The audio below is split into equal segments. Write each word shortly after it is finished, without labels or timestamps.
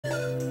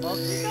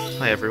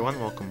Hi everyone,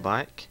 welcome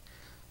back.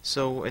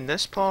 So in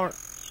this part,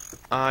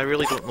 I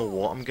really don't know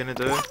what I'm gonna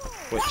do,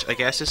 which I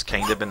guess has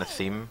kind of been a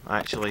theme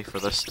actually for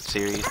this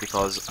series,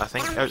 because I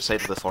think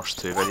outside of the first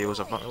two videos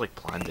I've not really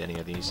planned any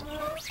of these.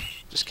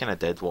 Just kinda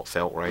did what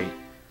felt right.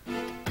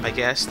 I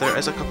guess there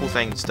is a couple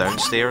things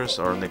downstairs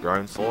or on the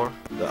ground floor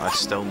that I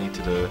still need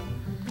to do.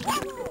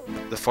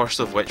 The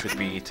first of which would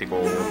be to go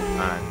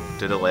and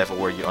do the level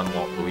where you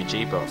unlock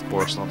Luigi, but of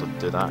course in order to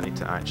do that I need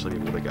to actually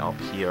be able to get up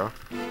here.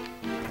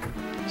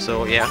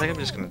 So yeah, I think I'm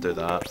just going to do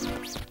that.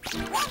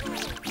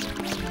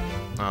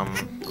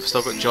 We've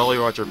still got Jolly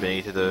Roger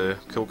Bay to do,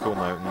 Cool Cool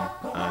Mountain,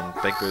 and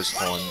Big Boo's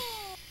Haunt,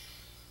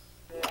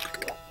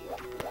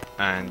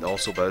 and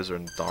also Bowser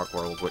in Dark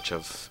World, which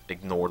I've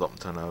ignored up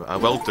until now. I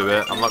will do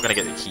it, I'm not going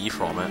to get the key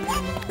from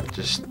it,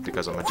 just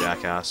because I'm a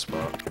jackass,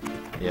 but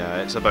yeah,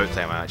 it's about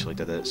time I actually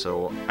did it.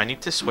 So I need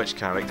to switch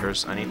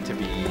characters, I need to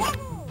be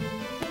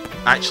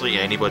actually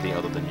anybody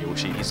other than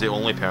Yoshi. He's the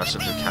only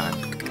person who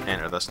can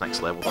enter this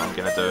next level that I'm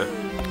gonna do,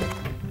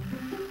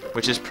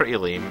 which is pretty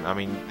lame. I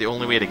mean, the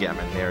only way to get him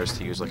in there is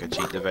to use like a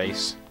cheat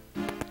device,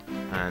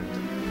 and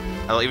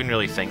I don't even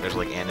really think there's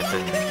like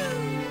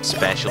anything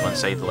special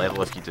inside the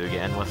level if you do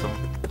get in with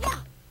him.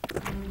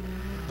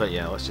 But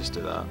yeah, let's just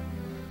do that.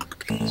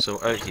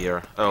 So out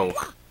here, oh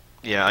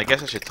yeah, I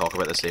guess I should talk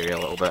about this area a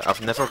little bit.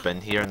 I've never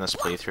been here in this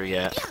playthrough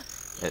yet.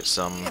 It's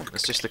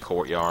just the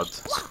courtyard.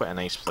 It's quite a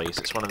nice place.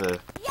 It's one of the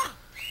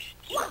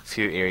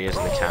few areas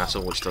of the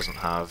castle which doesn't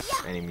have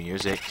any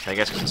music. I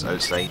guess because it's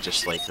outside,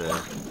 just like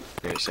the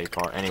outside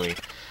part. Anyway,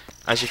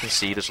 as you can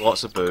see, there's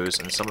lots of bows,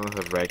 and some of them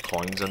have red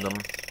coins in them.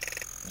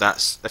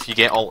 That's if you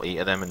get all 8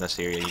 of them in this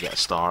area, you get a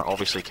star.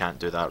 Obviously, can't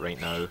do that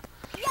right now.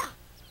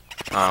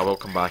 We'll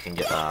come back and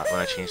get that when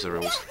I change the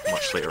rules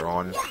much later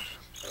on.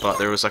 But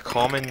there was a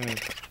common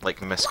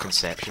like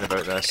misconception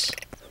about this.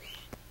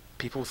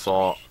 People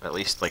thought, at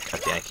least like a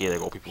decade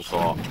ago, people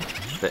thought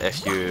that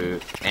if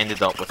you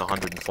ended up with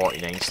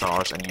 149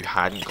 stars and you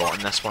hadn't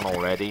gotten this one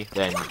already,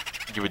 then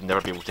you would never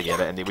be able to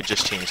get it, and they would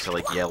just change to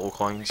like yellow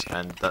coins,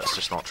 and that's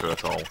just not true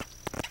at all.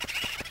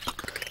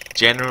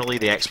 Generally,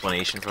 the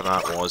explanation for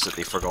that was that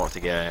they forgot to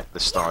get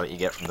the star that you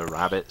get from the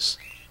rabbits,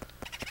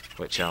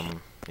 which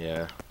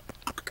yeah,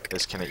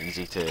 is kind of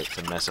easy to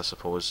miss, I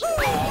suppose.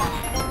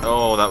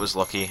 Oh, that was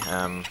lucky.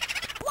 I mean,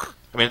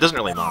 it doesn't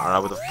really matter. I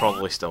would have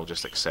probably still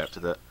just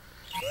accepted it.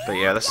 But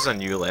yeah, this is a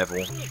new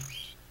level.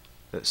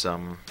 That's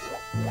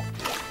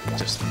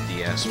just the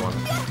DS one.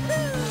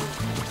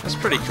 It's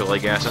pretty cool, I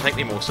guess. I think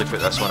they mostly put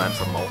this one in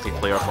for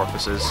multiplayer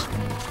purposes.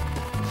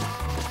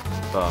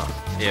 But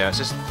yeah, it's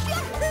just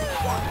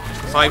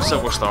 5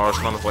 silver stars,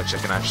 none of which I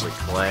can actually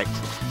collect.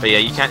 But yeah,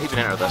 you can't even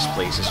enter this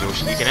place as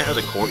Yoshi. You can enter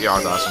the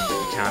courtyard as him, but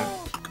you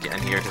can't get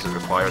in here because it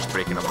requires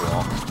breaking a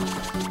block.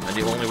 And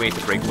the only way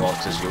to break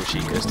blocks as Yoshi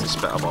is to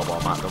spit a bomb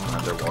at them,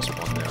 and there wasn't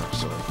one there,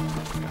 so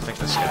I think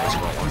this guy's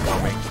got one for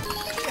me.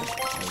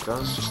 And he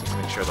does, just to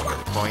make sure I don't get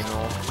the coin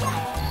though.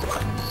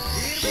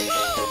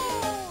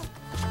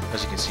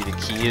 As you can see, the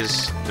key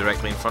is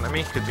directly in front of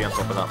me, could be on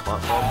top of that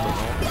platform, don't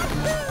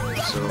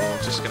know. So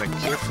I'm just going to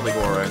carefully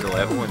go around the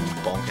level and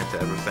bonk into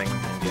everything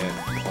and get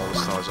all the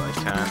stars that I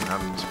can,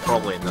 and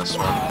probably in this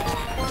one.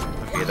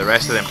 Okay, the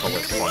rest of them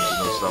probably plunging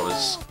those, so that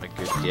was a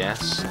good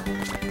guess.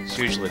 It's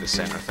usually the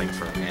centre thing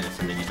for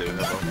anything that you do,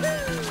 however.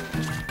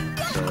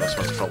 So this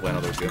one's probably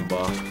another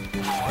Goomba.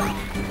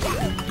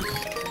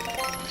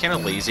 Kinda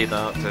lazy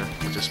that, to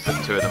just put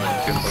 2 of them in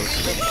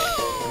Goombas.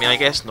 I mean, I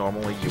guess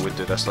normally you would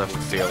do this level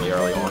fairly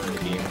early on in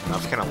the game, and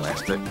I've kinda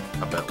left it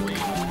a bit late.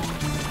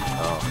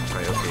 Oh,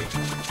 right, okay.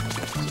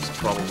 So it's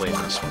probably in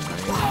this one,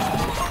 right?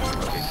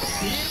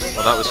 Okay.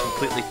 Well, that was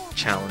completely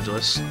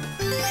challengeless.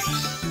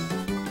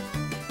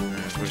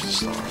 Where's the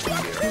star?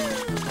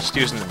 Here. Just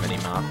using the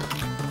mini-map.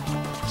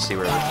 See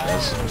where everything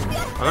is.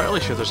 I'm not really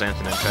sure there's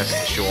anything interesting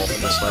to show off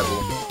in this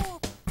level.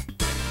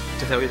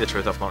 To tell you the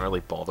truth, I've not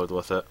really bothered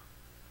with it.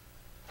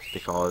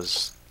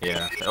 Because,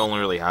 yeah, it only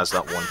really has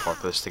that one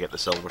purpose, to get the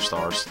silver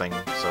stars thing,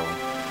 so,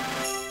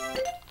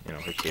 you know,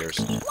 who cares.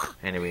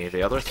 Anyway,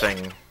 the other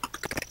thing...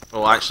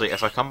 Well, actually,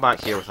 if I come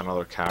back here with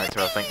another character,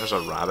 I think there's a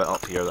rabbit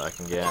up here that I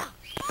can get.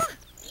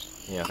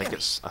 Yeah,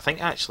 I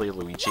think actually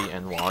Luigi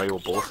and Wario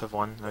both have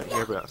one out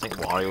here, but I think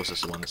Wario's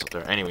is the one that's up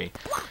there. Anyway,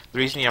 the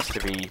reason you have to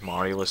be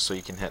Mario is so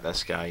you can hit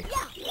this guy.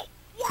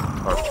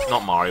 Or,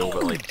 not Mario,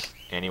 but like,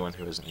 anyone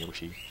who isn't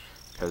Yoshi.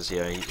 Because,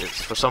 yeah,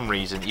 it's, for some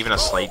reason, even a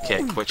slide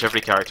kick, which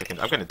every character can...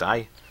 I'm gonna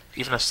die!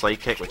 Even a slide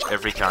kick, which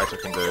every character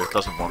can do,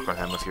 doesn't work on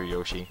him if you're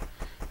Yoshi.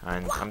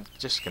 And I'm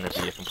just gonna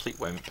be a complete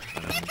wimp,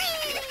 and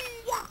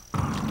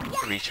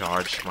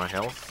recharge my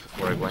health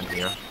before I go in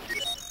here.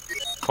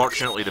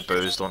 Fortunately, the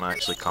bows don't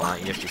actually come at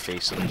you if you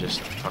face them, they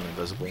just turn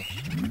invisible.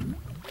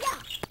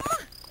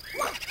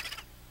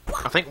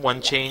 I think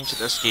one change that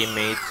this game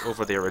made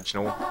over the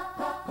original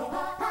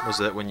was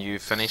that when you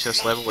finish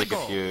this level, like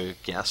if you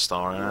get a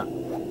star in it,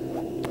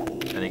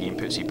 and the game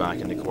puts you back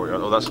in the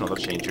courtyard. Oh, that's another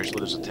change. Usually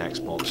there's a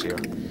text box here.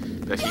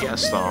 But if you get a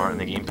star and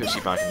the game puts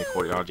you back in the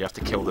courtyard, you have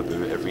to kill the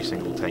boo every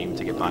single time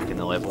to get back in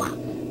the level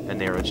in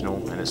the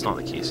original, and it's not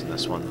the case in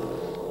this one.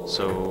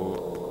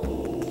 So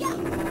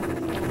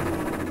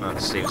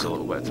That saves a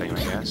little bit of time,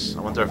 I guess.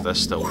 I wonder if this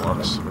still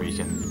works, where you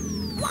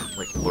can,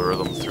 like, lure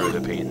them through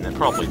the paint. It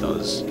probably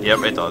does. Yep,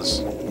 it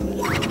does.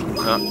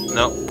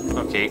 No.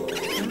 Okay.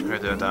 How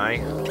do I die?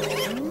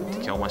 To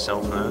kill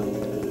myself now?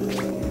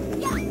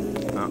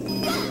 No.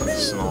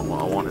 That's not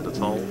what I wanted at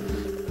all.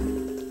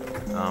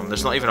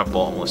 There's not even a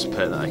bottomless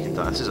pit that I can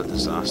die. This is a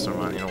disaster,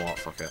 man. You know what?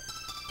 Fuck it.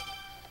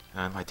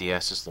 And my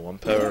DS is low on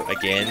power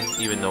again,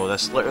 even though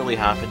this literally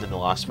happened in the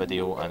last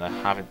video and I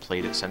haven't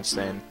played it since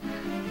then.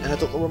 And I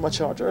don't know where my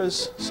charger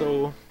is,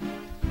 so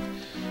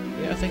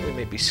yeah, I think we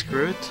may be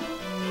screwed.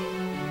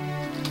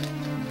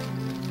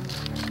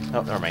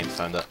 Oh, never mind,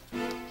 found it.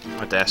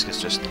 My desk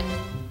is just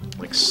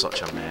like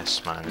such a mess,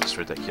 man, it's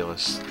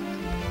ridiculous.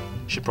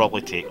 Should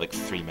probably take like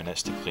 3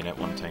 minutes to clean it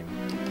one time.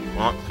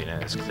 Well, not clean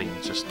it, it's clean,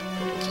 it's just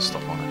lots of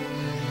stuff on it.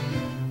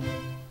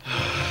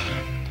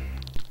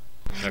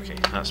 Okay,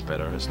 that's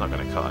better. It's not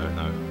going to cut out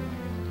now.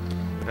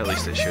 At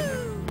least it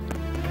shouldn't.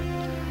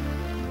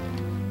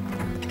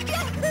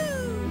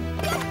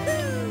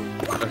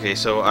 Okay,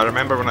 so I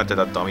remember when I did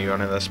a dummy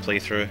run in this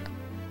playthrough.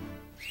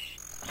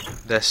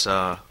 This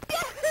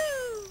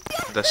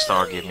this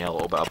star gave me a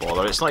little bit of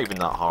bother. It's not even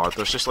that hard.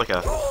 There's just like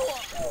a...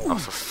 Oh,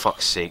 for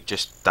fuck's sake,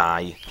 just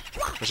die.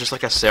 There's just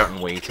like a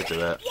certain way to do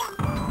it.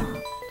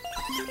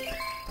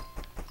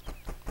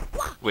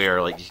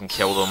 Where like you can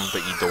kill them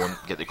but you don't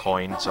get the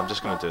coin, so I'm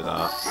just gonna do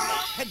that.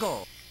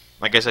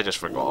 I guess I just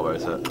forgot about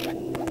it.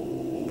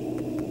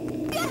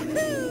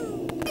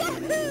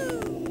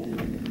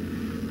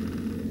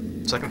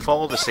 So I can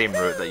follow the same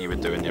route that you would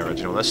do in the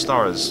original. This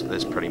star is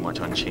pretty much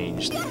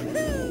unchanged.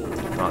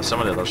 But some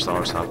of the other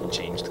stars have been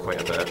changed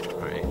quite a bit.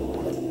 Right.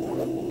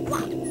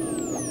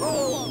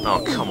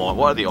 Oh come on,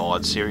 what are the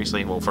odds?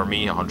 Seriously? Well for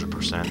me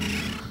 100%.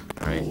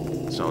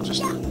 Right, so I'll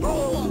just...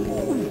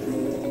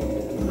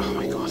 Oh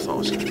my god, I thought I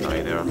was going to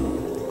die there.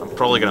 I'm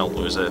probably going to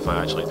lose it if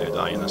I actually do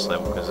die in this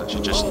level, because it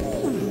should just...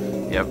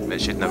 Yep,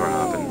 it should never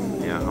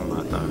happen. Yeah, I'm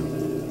mad now.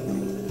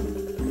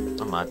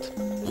 I'm mad.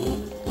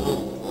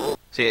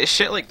 See, it's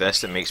shit like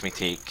this that makes me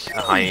take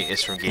a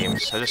hiatus from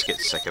games. I just get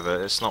sick of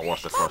it. It's not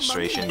worth the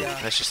frustration.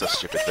 It's just a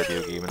stupid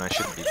video game and I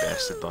shouldn't be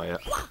bested by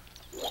it.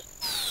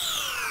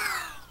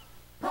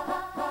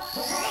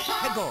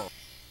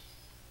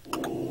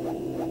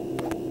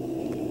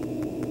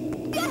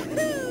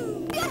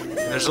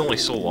 There's only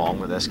so long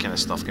that this kind of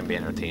stuff can be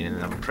entertaining,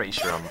 and I'm pretty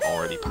sure I'm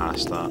already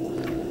past that.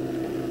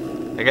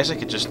 I guess I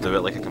could just do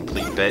it like a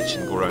complete bitch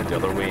and go around the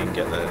other way and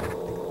get the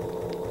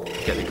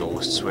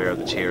ghosts where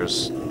the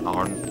chairs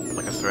aren't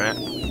like a threat.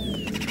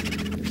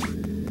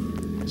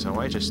 So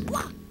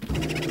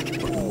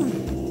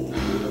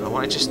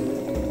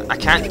I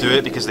can't do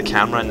it because the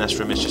camera in this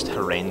room is just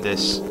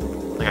horrendous.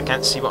 Like I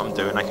can't see what I'm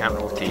doing, I can't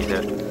rotate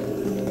it.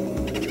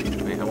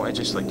 Wait, I want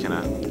to just like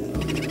kinda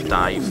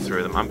dive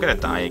through them. I'm gonna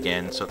die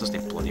again, so it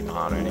doesn't bloody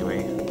matter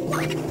anyway.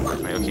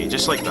 Right, okay,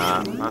 just like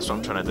that. That's what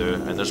I'm trying to do.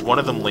 And there's one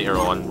of them later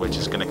on which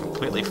is gonna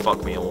completely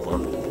fuck me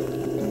over.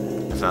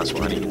 If that's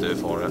what I need to do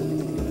for it.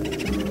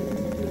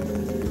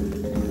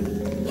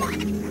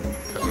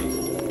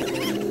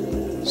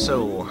 Okay.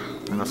 So,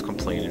 enough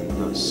complaining.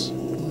 That's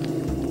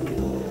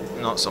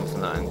not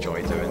something that I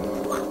enjoy doing.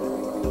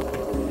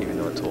 Even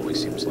though it totally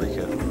seems like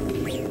it.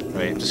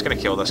 Right, I'm just gonna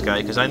kill this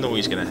guy because I know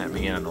he's gonna hit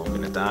me and I know I'm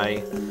gonna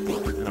die.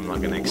 And I'm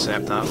not going to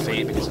accept that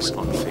fate because it's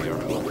unfair.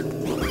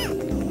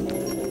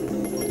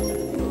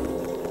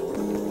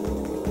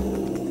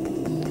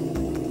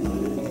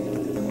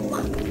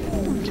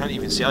 Can't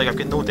even see, like I've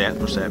got no depth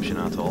perception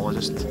at all, I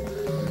just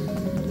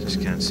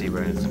can't see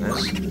where anything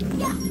is.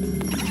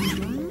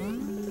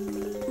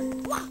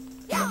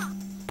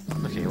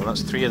 Okay, well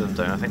that's 3 of them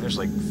down. I think there's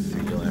like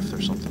 3 left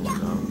or something like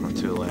that, or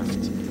 2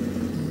 left.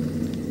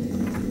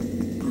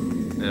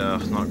 Yeah,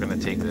 I'm not going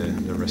to take the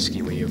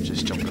risky way of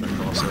just jumping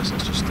across this,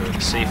 let's just do it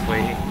the safe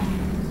way.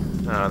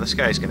 This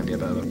guy's going to be a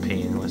bit of a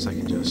pain unless I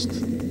can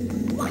just...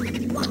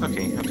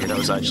 Okay, that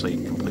was actually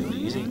completely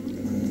easy.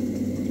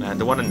 And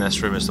the one in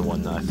this room is the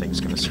one that I think is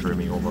going to screw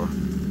me over.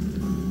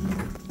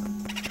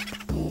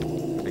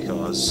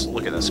 Because,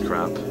 look at this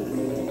crap.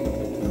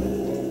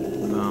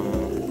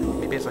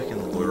 Maybe if I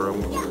can lure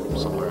him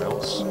somewhere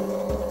else.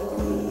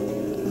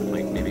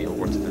 Like, maybe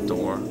over to the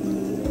door.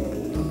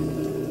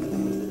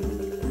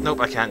 Nope,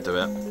 I can't do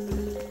it.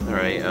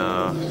 Alright,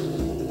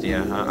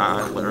 yeah,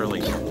 I literally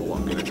don't know what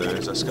I'm gonna do.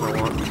 Is this gonna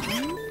work?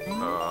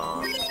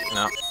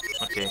 No.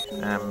 Okay,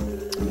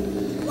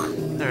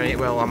 alright,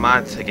 well, I'm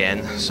mad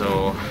again,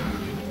 so...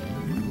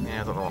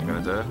 Yeah, I don't know what I'm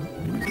gonna do.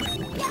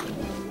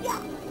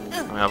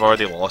 I mean, I've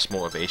already lost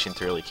motivation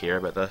to really care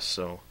about this,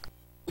 so...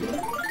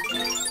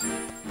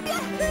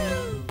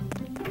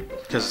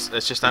 Because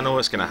it's just, I know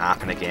it's gonna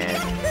happen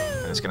again,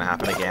 and it's gonna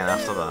happen again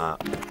after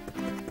that.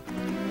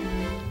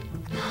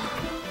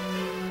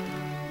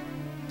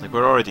 Like,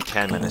 we're already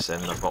 10 minutes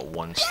in and I've got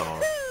 1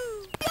 star.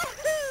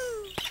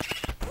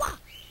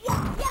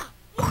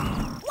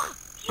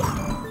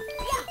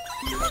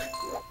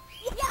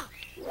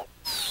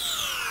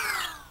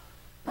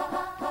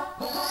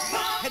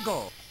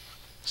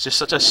 It's just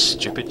such a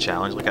stupid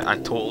challenge. Like, I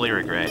totally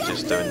regret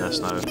just doing this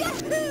now.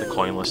 The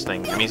coinless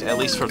thing. I mean, at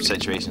least for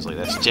situations like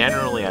this.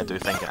 Generally, I do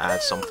think it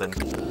adds something,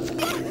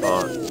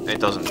 but it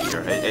doesn't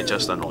here. It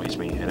just annoys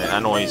me, and it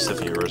annoys the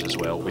viewers as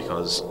well,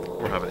 because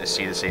we're having to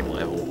see the same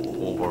level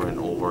over and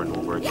over and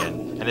over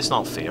again, and it's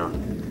not fair.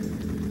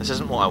 This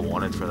isn't what I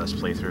wanted for this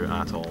playthrough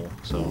at all,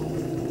 so...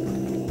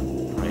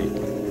 Right.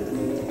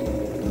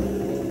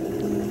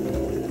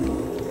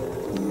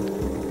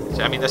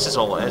 I mean, this is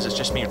all it is. It's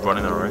just me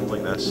running around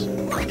like this.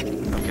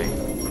 Okay.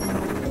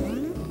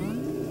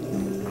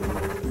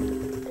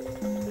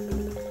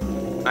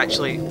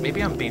 Actually,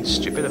 maybe I'm being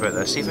stupid about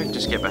this. See if I can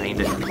just get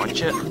behind it and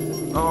punch it.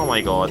 Oh my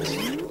god.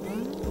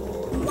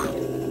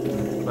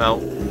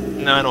 Well,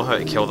 now I know how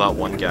to kill that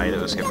one guy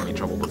that was giving me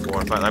trouble before.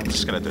 In fact, I'm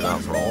just going to do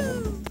that for all of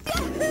them.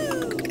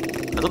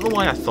 I don't know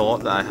why I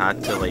thought that I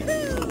had to, like,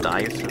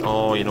 dive through.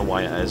 Oh, you know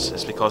why it is.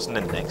 It's because in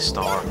the next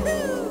star,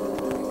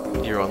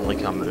 you're on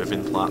like a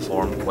moving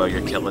platform while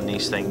you're killing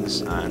these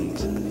things,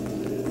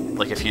 and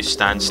like if you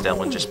stand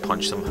still and just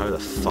punch them, how the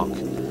fuck,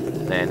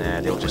 then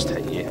they'll just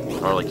hit you,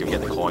 or like you'll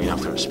get the coin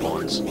after it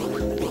spawns,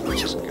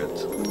 which isn't good.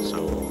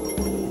 So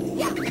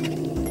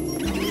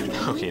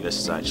okay, this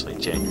is actually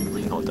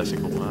genuinely not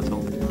difficult at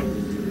all.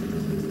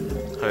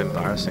 How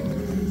embarrassing.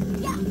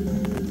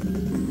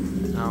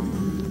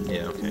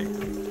 Yeah, okay.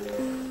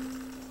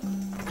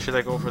 Should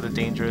I go for the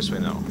dangerous way?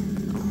 No,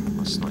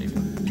 let's not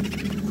even.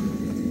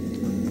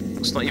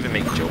 Let's not even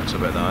make jokes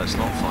about that, it's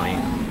not funny.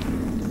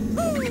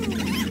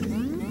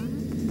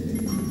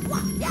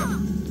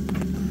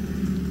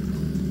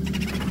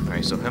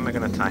 Right, so how am I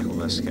going to tackle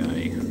this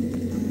guy?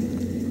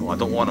 Oh, I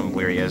don't want him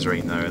where he is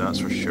right now, that's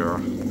for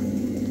sure.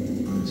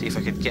 See, if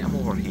I could get him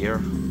over here,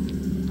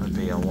 that'd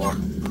be a lot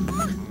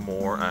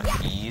more at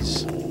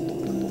ease.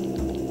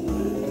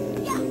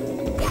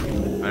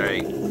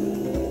 Alright.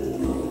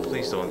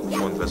 Please don't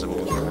go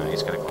invisible. Nah,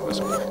 he's going to go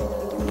invisible.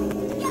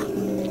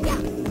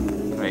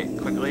 Right,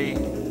 quickly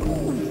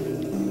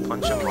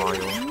punch him,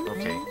 Mario.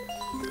 Okay.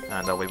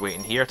 And I'll be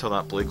waiting here till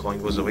that blue coin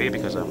goes away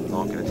because I'm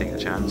not going to take a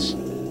chance.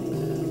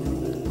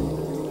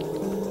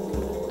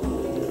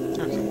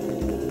 Okay.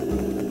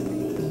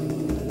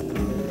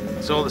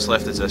 So all that's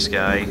left is this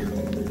guy.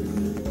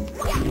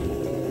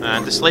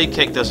 And the slide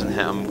kick doesn't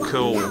hit him.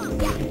 Cool.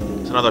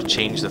 It's another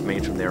change they've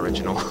made from the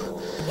original.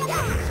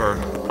 For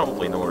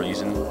probably no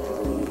reason.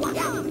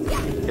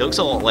 He looks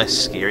a lot less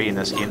scary in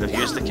this game. They've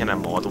used the kind of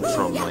model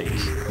from, like,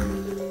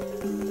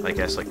 I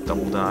guess like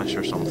Double Dash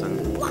or something.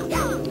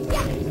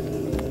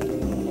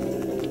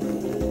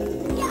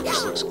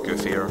 Just looks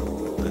goofier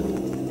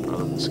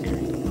rather than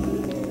scary.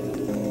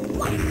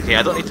 Okay,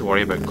 I don't need to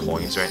worry about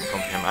coins or anything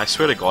from him. I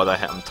swear to god I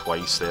hit him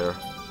twice there.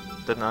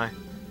 Didn't I?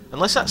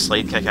 Unless that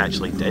slide kick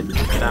actually did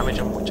damage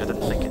him, which I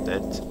didn't think it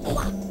did.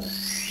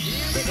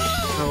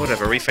 Oh,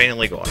 whatever, we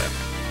finally got it.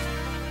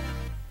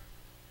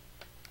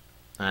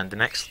 And the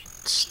next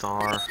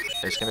star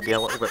is going to be a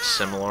little bit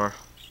similar.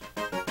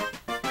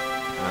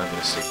 I'm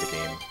going to save the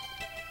game.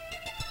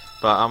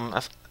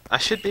 But I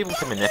should be able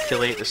to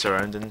manipulate the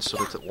surroundings so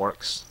that it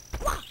works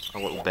a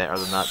little better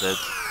than that did.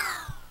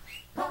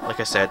 Like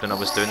I said, when I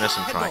was doing this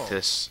in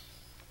practice,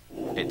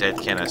 it did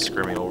kind of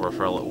screw me over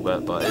for a little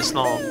bit, but it's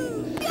not...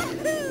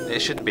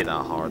 It shouldn't be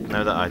that hard.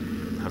 Now that I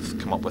have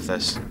come up with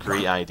this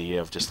great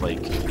idea of just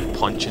like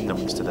punching them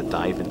instead of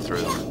diving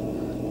through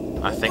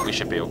them, I think we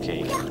should be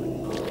okay.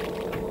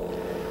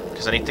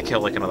 Because I need to kill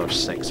like another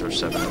 6 or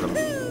 7 of them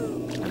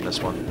in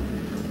this one.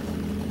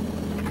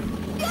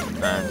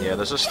 And yeah,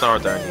 there's a star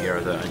down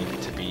here that I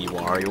need to be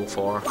Wario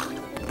for.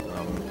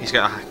 He's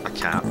got a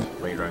cap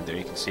right around there,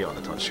 you can see it on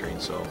the touchscreen,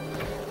 so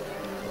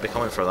I'll be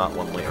coming for that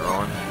one later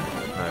on.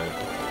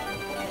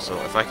 Now, so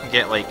if I can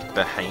get like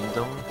behind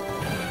them,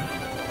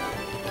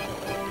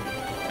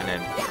 and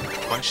then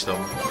punch them,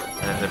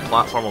 and then the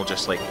platform will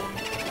just like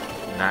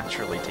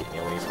naturally take me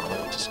away from it,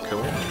 which is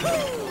cool.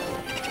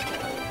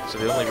 So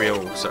the only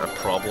real sort of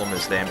problem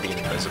is them being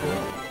invisible.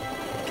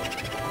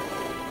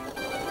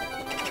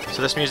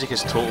 So this music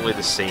is totally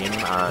the same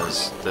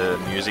as the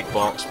music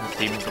box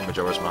theme from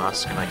Majora's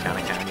Mask and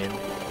Icana Canyon.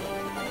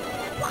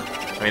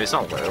 I mean, it's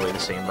not literally the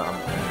same, but I'm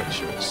pretty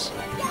sure it's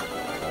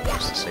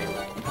almost the same.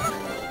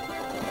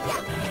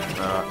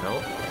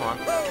 No, come on.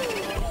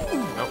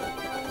 Nope,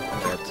 I'm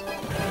dead.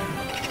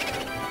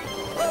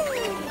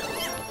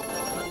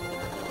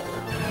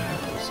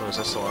 So is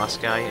this the last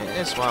guy? It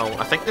is. Well,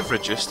 I think they've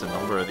reduced the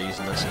number of these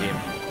in this game.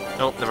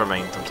 Nope, never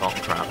mind, I'm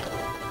talking crap.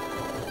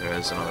 There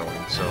is another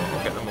one, so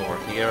I'll get them over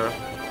here.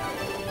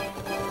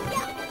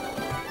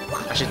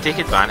 I should take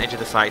advantage of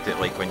the fact that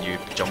like when you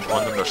jump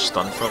on them they're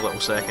stunned for a little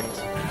second.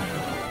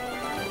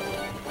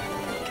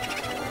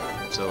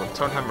 So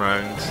turn him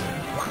round,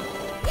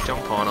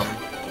 jump on him,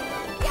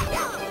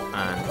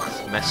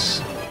 and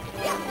miss.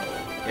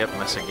 Yep,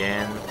 miss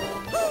again.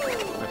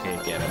 Okay,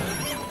 get him.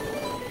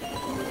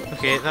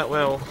 Okay, that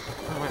went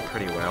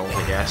pretty well,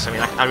 I guess. I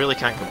mean, I really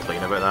can't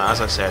complain about that.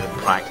 As I said, in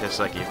practice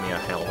that gave me a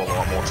hell of a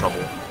lot more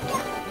trouble.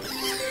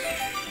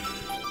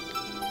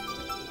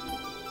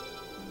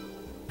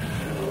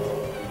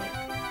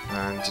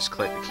 And just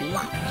collect the key. It's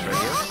right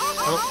here.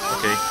 Oh,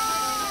 okay.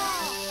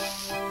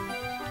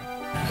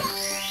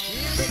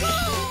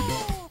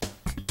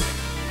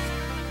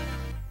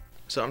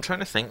 So I'm trying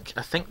to think.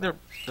 I think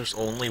there's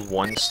only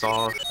one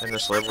star in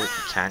this level that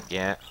you can't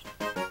get.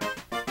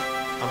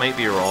 I might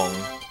be wrong.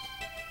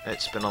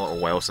 It's been a little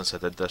while since I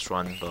did this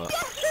run, but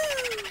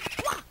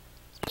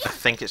I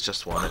think it's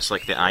just one. It's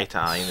like the eye to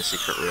eye in the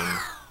secret room.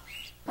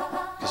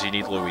 Because you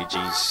need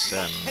Luigi's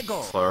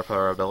flower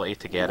power ability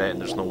to get it, and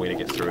there's no way to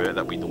get through it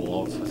that we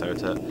know of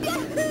without it.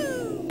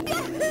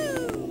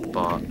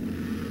 But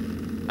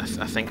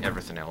I think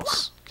everything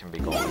else can be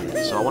gone.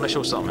 So I want to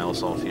show something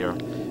else off here.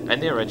 In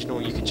the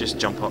original, you could just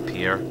jump up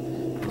here,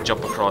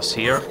 jump across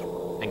here,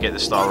 and get the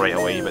star right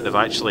away, but they've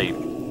actually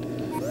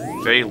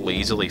very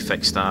lazily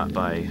fixed that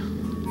by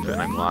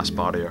putting a glass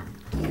barrier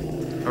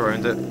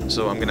around it.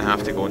 So I'm going to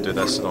have to go and do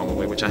this the normal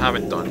way, which I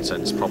haven't done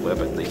since probably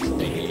about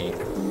 1998.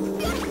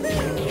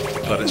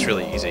 But it's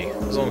really easy,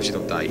 as long as you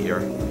don't die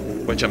here,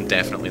 which I'm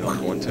definitely not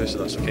going to, so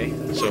that's okay.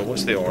 So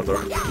what's the order?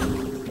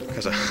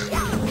 Because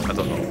I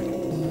don't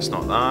know. It's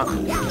not that.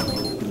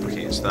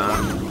 Okay, it's that.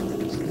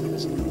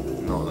 It's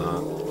not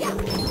that.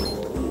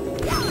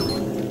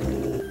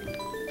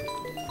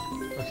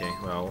 Okay,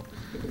 well,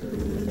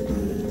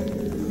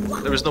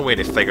 there was no way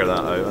to figure that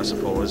out, I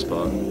suppose,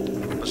 but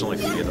there's only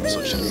 3 of them, so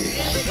it shouldn't be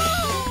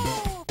long.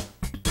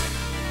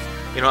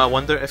 You know, I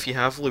wonder if you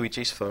have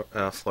Luigi's flower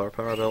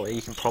power ability,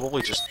 you can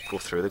probably just go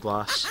through the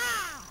glass.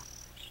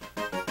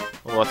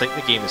 Although I think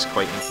the game is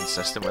quite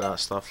inconsistent with that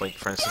stuff. Like,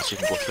 for instance, you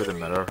can go through the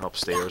mirror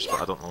upstairs, but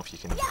I don't know if you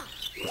can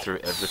go through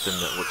everything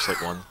that looks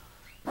like one.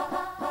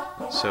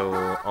 So,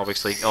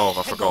 obviously... Oh,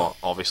 I forgot.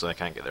 Obviously, I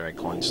can't get the red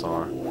coin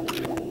star.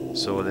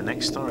 So, the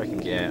next star I can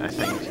get, I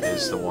think,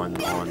 is the one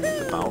on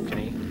the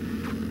balcony.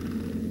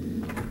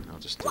 I'll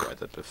just do what I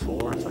did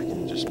before, if I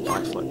can just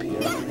backflip here.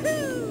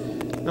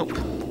 Nope.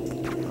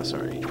 That's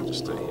alright, I'll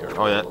just do it here.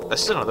 Oh yeah,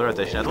 this is another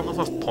addition. I don't know if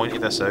I've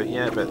pointed this out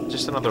yet, but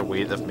just another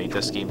way they've made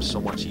this game so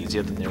much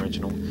easier than the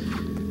original.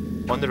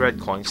 On the red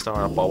coin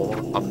star, a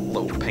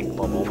little pink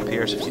bubble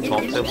appears if you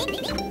talk to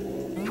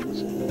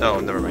him. Oh,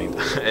 never mind.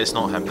 It's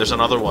not him. There's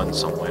another one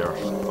somewhere,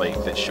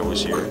 like, that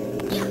shows you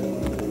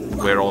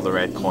where all the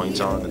red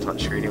coins are on the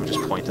touchscreen. He'll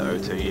just point it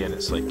out to you, and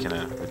it's like kind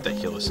of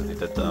ridiculous that they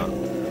did that.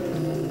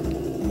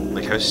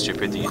 Like, how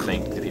stupid do you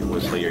think the people who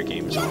play your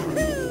games are?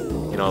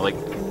 You know, like,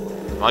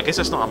 well, I guess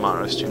it's not a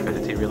matter of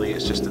stupidity really,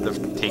 it's just that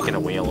they've taken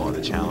away a lot of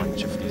the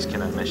challenge of these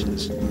kind of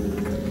missions.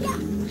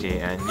 Okay,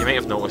 and you might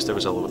have noticed there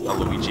was a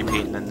Luigi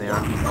painting in there.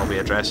 I'll be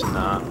addressing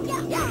that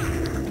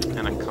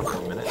in a couple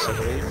of minutes, I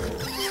believe.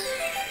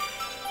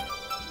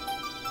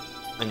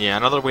 And yeah,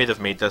 another way they've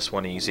made this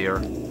one easier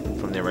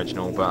from the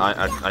original, but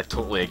I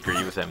totally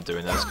agree with them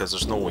doing this, because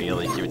there's no way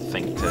like you would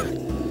think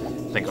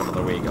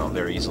another way to get up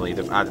there easily.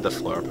 They've added the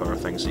flower power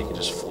thing so you can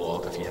just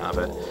float up if you have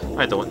it.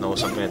 I don't know,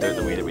 so I'm going to do it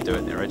the way that we do it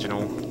in the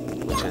original,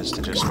 which is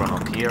to just run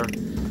up here,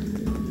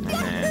 and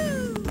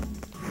then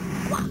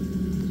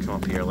come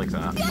up here like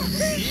that.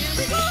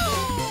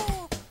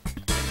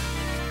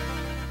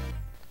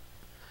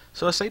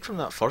 So aside from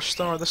that first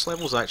star, this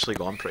level's actually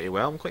gone pretty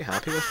well. I'm quite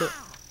happy with it.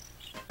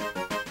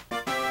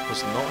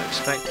 Was not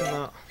expecting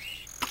that.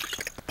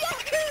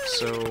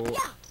 So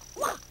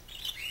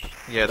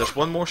yeah, there's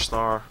one more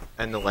star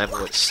in the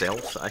level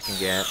itself that I can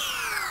get,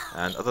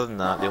 and other than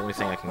that, the only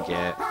thing I can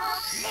get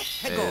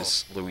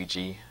is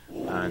Luigi.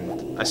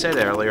 And I said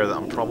earlier that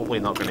I'm probably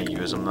not going to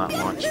use him that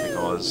much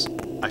because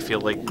I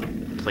feel like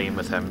playing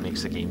with him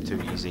makes the game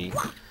too easy.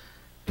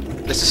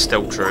 This is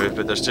still true,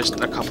 but there's just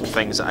a couple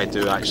things that I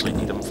do actually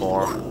need him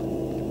for.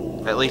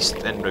 At least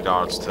in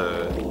regards to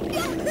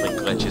like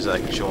glitches that I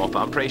can show up,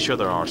 but I'm pretty sure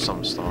there are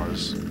some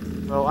stars.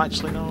 Well,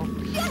 actually no.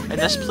 In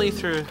this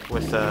playthrough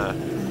with the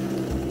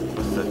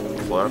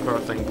flower power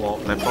thing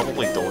blocked, I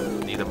probably don't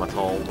need him at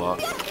all, but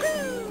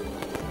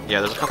yeah,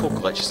 there's a couple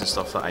glitches and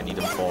stuff that I need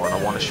him for, and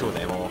I want to show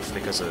them off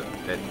because it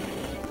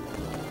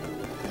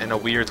in a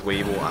weird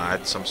way will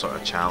add some sort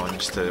of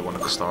challenge to one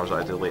of the stars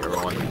that I do later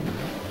on.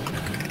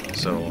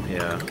 So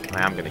yeah,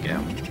 I am going to get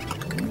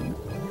him.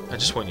 I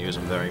just won't use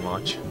him very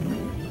much.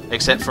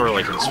 Except for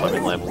like in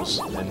swimming levels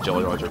in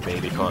Jolly Roger Bay,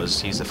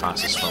 because he's the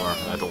fastest swimmer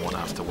and I don't want to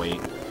have to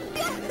wait.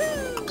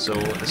 So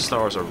the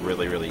stars are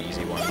really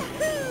easy one.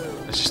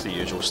 It's just the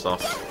usual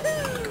stuff.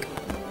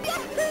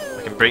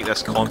 I can break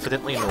this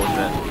confidently knowing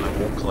that I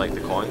won't collect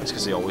the coins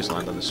because they always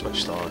land on the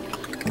switch star.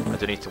 I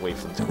do need to wait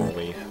for them to go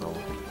away though.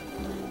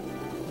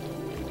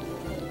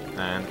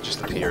 And it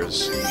just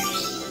appears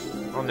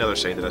on the other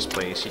side of this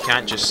place. You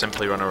can't just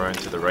simply run around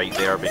to the right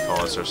there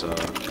because there's a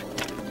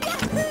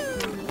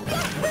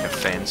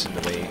fence in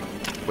the way,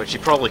 which you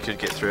probably could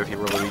get through if you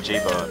were Luigi,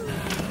 but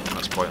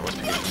that's pointless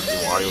because you can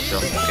do Wario to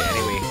him. Okay,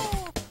 anyway.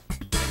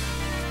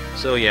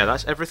 So yeah,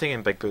 that's everything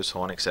in Big Goose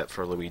Horn except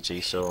for Luigi,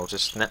 so I'll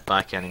just nip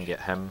back in and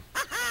get him.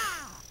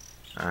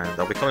 And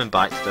I'll be coming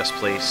back to this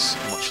place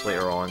much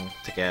later on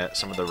to get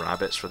some of the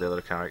rabbits for the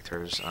other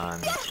characters,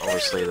 and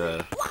obviously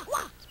the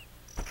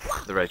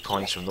red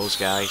coins from those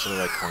guys and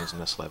the red coins in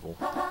this level.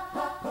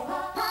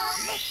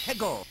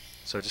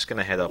 So just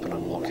gonna head up and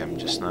unlock him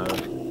just now.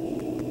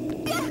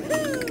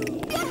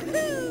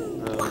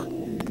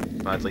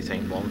 badly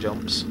timed long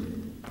jumps.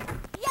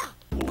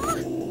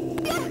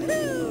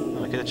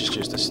 I could have just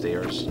used the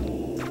stairs.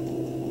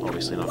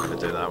 Obviously not going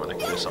to do that when I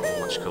can do something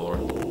much cooler.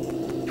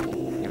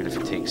 Even if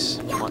it takes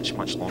much,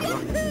 much longer.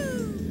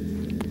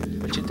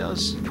 Which it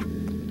does.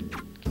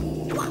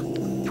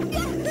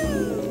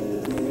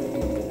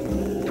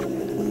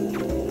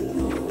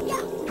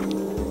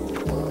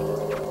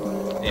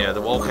 Yeah,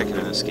 the wall kicking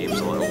in this game is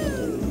a little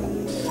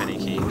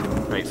finicky.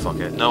 Right, fuck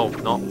it. No,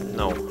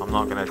 I'm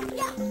not gonna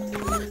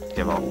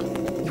give up.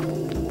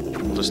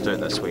 We'll just do it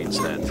this way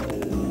instead.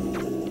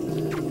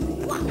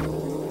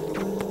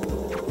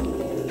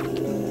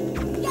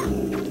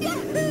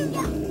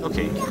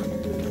 Okay.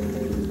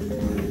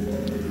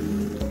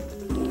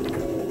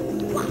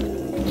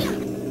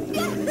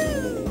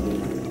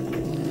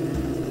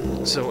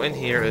 So in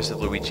here is the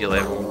Luigi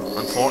level.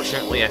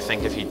 Unfortunately, I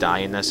think if you die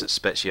in this, it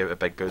spits you out a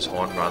Big Boo's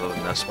horn rather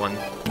than this one.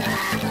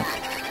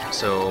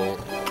 So,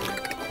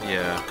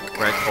 yeah,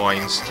 red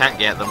coins, can't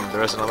get them.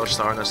 There is another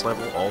star in this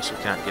level, also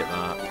can't get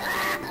that.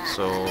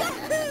 So,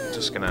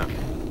 just gonna...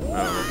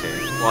 Oh, okay.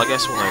 Well, I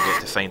guess we'll now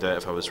get to find out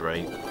if I was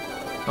right.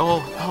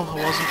 Oh, I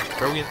wasn't.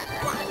 Brilliant.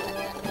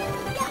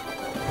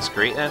 That's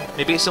great then.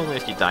 Maybe it's only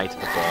if you die to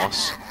the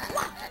boss.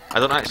 I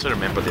don't actually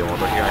remember the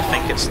order here. I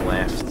think it's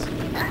left.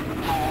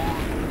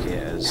 Okay,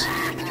 it is. I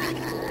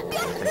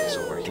think it's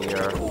over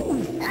here.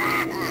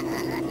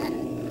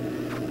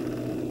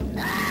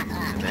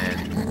 And then...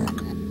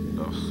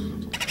 Ugh.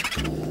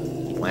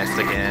 Left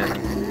again.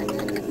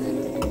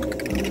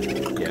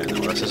 Yeah, no,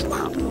 this isn't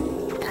happening.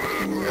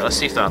 Right, let's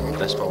see if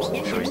this pops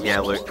will show you. Yeah,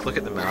 look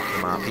at the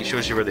map. He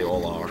shows you where they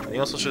all are. And he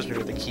also shows me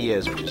where the key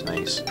is, which is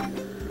nice.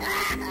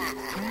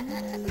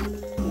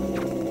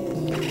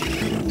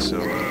 So,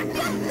 I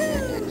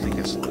think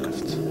it's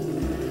left.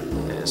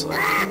 It is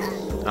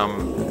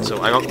left.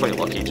 So I got quite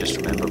lucky, just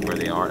remembered where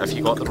they are. If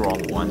you got the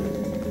wrong one,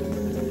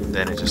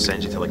 then it just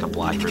sends you to like a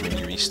black room and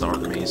you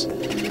restart the maze.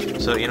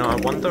 So, you know, I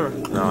wonder...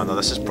 No,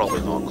 this is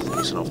probably not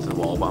close enough to the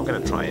wall, but I'm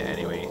going to try it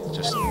anyway,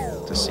 just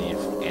to see if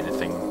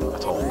anything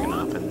at all can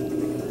happen.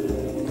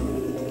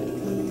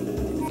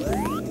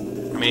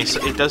 I mean,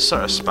 it does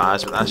sort of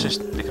spaz, but that's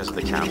just because of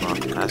the camera.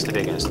 It has to be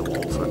against the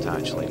wall for it to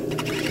actually...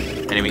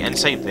 Anyway,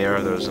 inside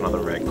there's another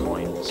red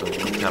coin, so you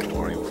don't have to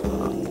worry for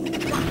that.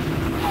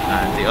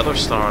 And the other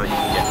star that you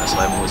can get in this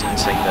level is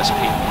inside this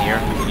painting here,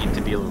 but you need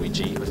to be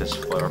Luigi with his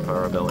flower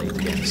power ability to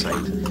get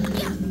inside.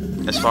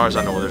 As far as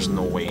I know, there's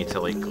no way to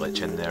like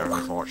glitch in there,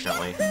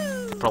 unfortunately.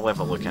 I'll probably have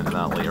a look into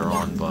that later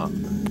on, but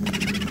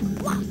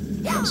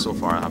so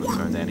far I haven't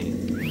found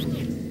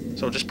any.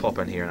 So I'll just pop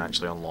in here and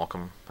actually unlock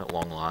him at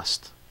long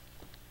last.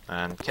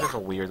 And kind of a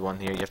weird one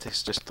here, you have to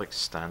just like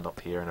stand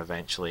up here and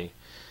eventually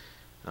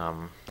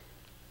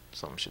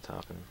something should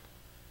happen.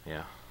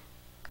 Yeah.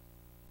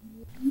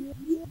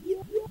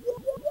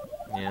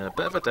 Yeah, a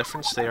bit of a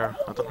difference there.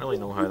 I don't really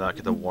know how that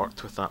could have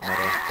worked with that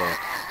mirror, but...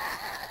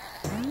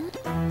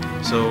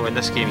 So, in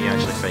this game you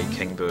actually fight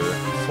King Boo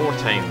 4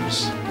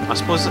 times. I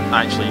suppose that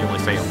actually you only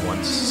fight him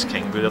once,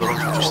 King Boo. The other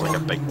ones are just like a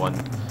big one.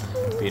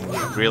 Being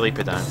really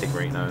pedantic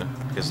right now,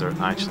 because they're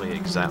actually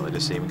exactly the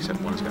same, except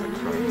one's got a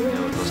crown and the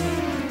other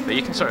doesn't. But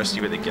you can sort of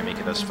see what the gimmick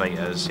of this fight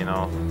is, you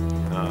know.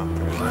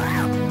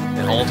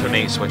 It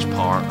alternates which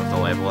part of the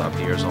level it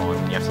appears on.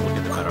 You have to look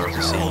at the mirror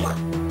to see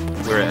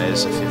where it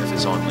is, if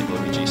it's on like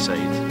Luigi's side.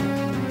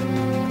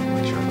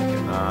 Make sure I look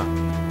at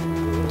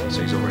that.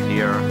 So he's over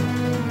here.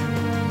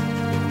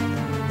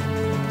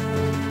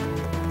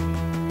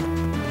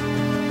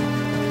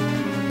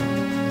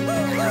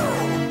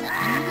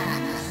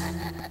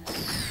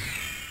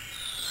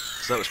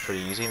 So that was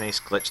pretty easy. Nice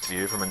glitched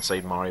view from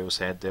inside Mario's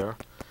head there.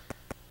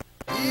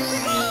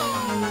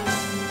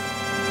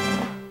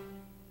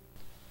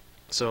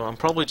 So I'm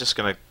probably just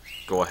going to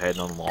go ahead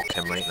and unlock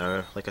him right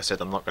now. Like I said,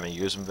 I'm not going to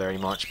use him very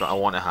much, but I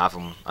want to have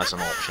him as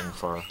an option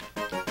for a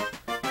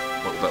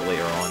little bit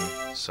later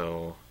on.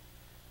 So,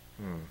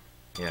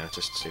 yeah,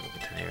 just save and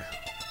continue.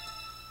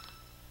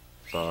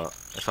 But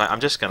if I'm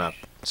just gonna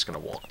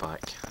walk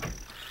back.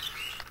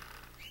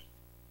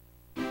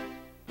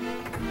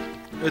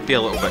 It would be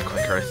a little bit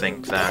quicker, I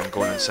think, than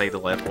going inside the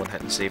level and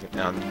hitting save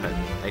and hitting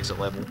exit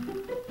level.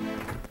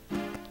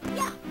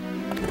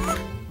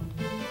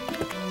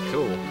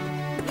 Cool.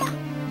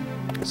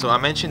 So I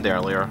mentioned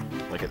earlier,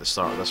 like at the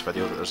start of this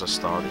video, that there's a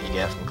star that you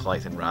get from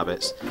collecting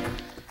rabbits.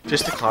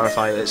 Just to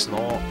clarify, it's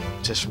not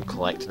just from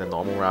collecting the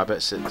normal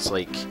rabbits, it's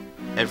like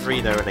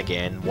every now and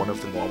again one of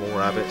the normal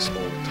rabbits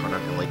will turn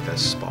into like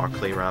this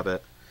sparkly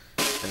rabbit,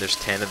 and there's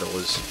 10 of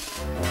those.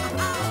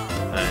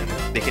 And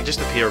they can just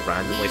appear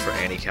randomly for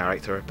any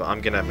character, but I'm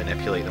going to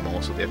manipulate them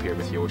all so they appear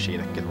with Yoshi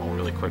and I can get them all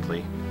really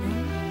quickly.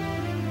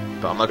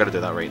 But I'm not going to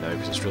do that right now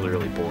because it's really,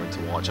 really boring to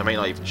watch. I might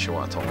not even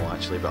show it at all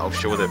actually, but I'll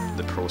show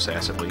the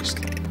process at least.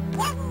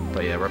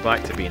 But yeah, we're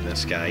back to being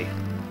this guy.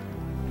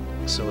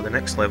 So the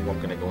next level I'm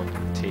going to go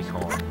and take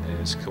on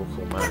is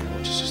Coco Mountain,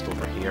 which is just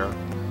over here.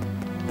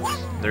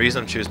 The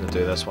reason I'm choosing to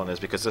do this one is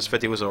because this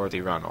video was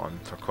already run on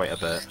for quite a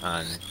bit,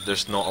 and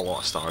there's not a lot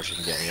of stars you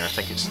can get here. I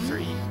think it's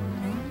 3.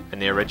 In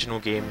the original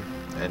game,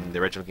 in the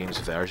original game's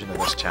version. In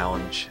this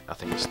challenge, I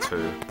think it's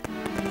 2.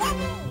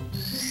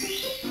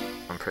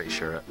 I'm pretty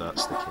sure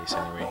that's the case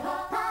anyway.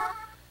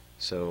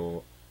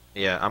 So,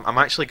 yeah, I'm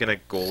actually going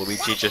to go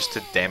Luigi just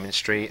to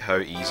demonstrate how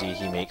easy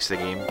he makes the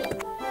game.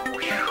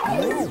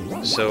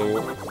 So,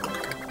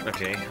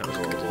 okay, that was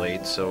a little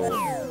delayed. So,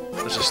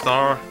 there's a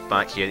star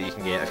back here that you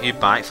can get. If you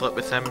backflip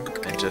with him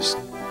and just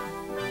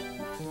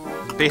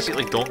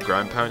basically don't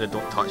ground pound and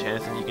don't touch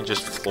anything, you can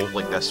just float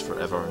like this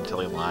forever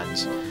until he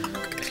lands.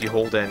 If you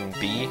hold in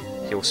B,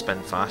 he'll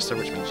spin faster,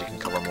 which means you can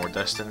cover more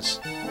distance.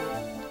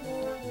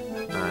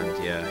 And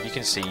yeah, you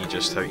can see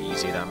just how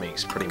easy that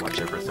makes pretty much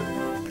everything.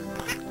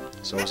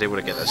 So I was able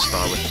to get this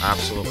star with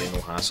absolutely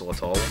no hassle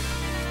at all.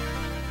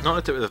 Not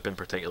that it would have been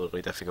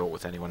particularly difficult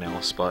with anyone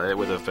else, but it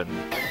would have been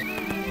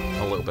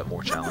a little bit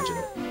more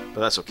challenging.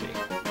 But that's okay.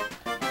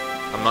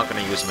 I'm not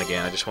going to use them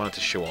again, I just wanted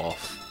to show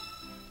off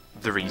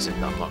the reason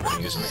that I'm not going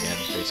to use them again,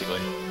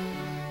 basically.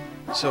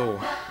 So,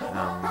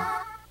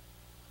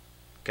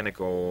 gonna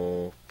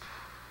go...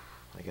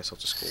 I guess I'll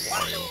just go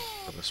Wario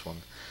for this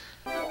one,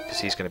 because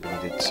he's going to be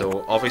needed.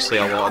 So, obviously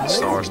a lot of the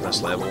stars in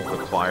this level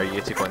require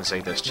you to go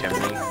inside this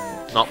chimney.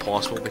 Not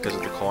possible because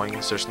of the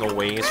coins. There's no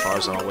way, as far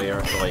as I'm aware,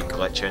 to like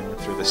glitch in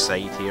through the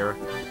side here.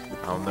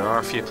 There are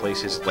a few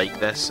places like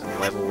this in the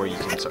level where you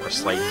can sort of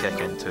slide kick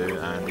into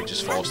and it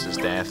just falls to his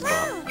death,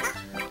 but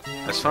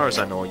as far as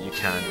I know, you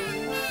can't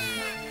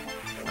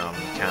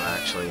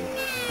actually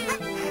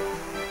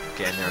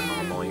get in there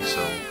normally,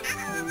 so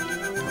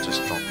I'll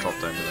just drop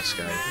down to this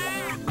guy.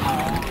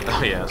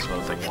 Oh yeah, that's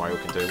another thing Wario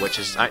can do, which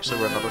is actually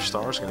where another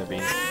star is going to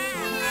be.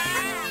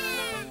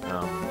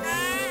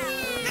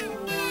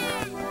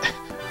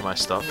 Am I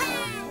stuck?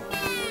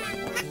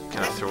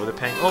 Can I throw the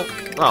ping? Oh,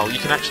 well, you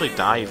can actually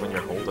dive when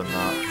you're holding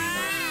that.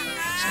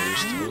 That's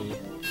news to me.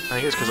 I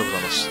think it's because I was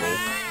on a slope.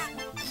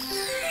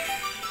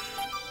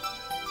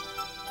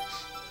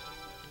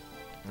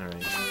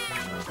 Alright,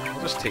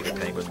 I'll just take the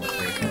penguin with me.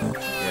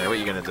 Yeah, what are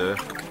you gonna do?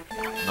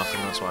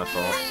 Nothing, that's what I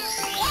thought.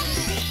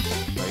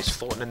 No, he's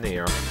floating in the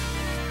air.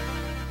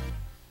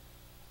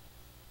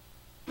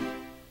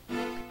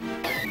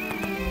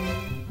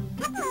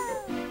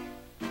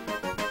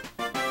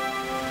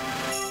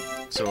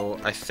 So,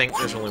 I think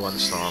there's only one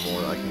star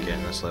more that I can get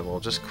in this level. I'll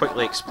just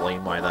quickly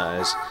explain why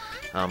that is.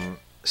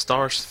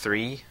 Stars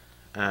 3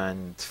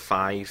 and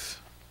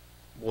 5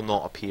 will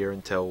not appear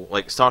until...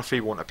 Like, Star 3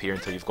 won't appear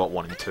until you've got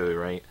 1 and 2,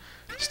 right?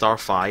 Star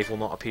 5 will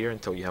not appear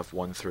until you have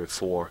 1 through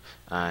 4,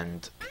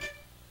 and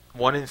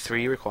 1 and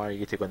 3 require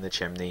you to go in the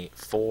chimney.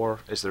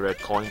 4 is the red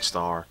coin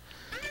star.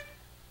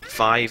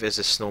 5 is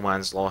the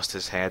snowman's lost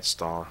his head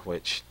star,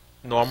 which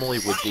normally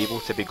would be able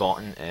to be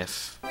gotten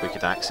if we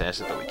could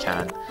access it, but we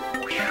can't.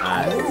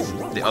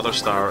 And the other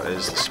star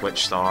is the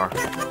switch star,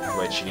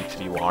 which you need to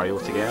be Wario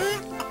to get.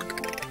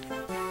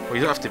 Well,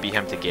 you don't have to be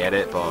him to get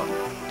it, but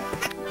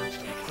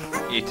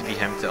you need to be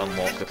him to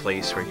unlock the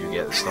place where you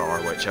get the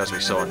star, which, as we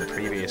saw in the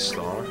previous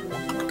star,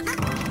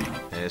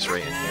 is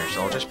right in here.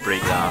 So I'll just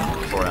break that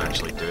before I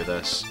actually do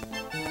this,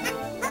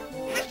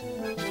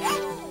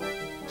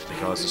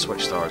 because the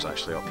switch star is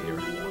actually up here.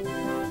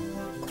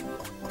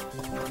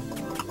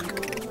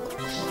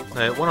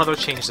 Now, one other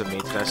change they've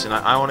made to this, and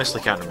I honestly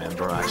can't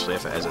remember actually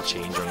if it is a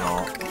change or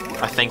not.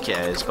 I think it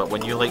is, but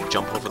when you like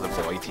jump over the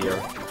void here,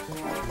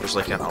 there's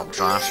like an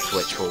updraft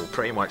which will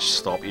pretty much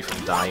stop you from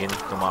dying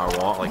no matter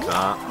what, like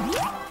that.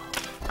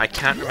 I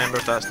can't remember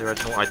if that's the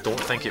original. I don't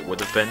think it would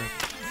have been.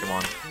 Come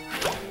on.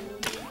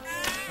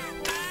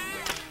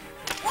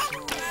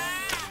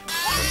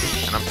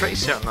 And I'm pretty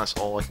certain that's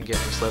all I can get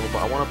in this level,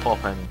 but I want to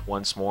pop in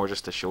once more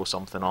just to show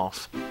something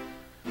off,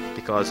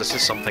 because this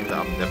is something that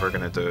I'm never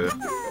going to do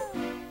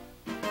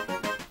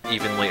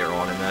even later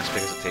on in this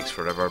because it takes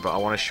forever, but I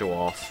want to show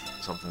off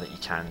something that you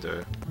can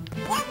do.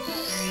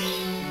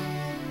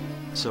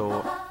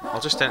 So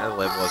I'll just enter the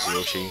level as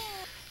Yoshi.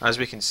 As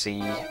we can see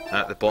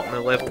at the bottom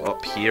of the level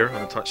up here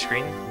on the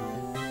touchscreen,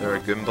 there are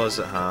Goombas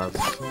that have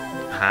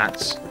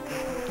hats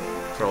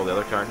for all the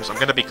other characters. I'm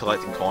going to be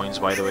collecting coins,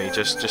 by the way,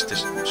 just to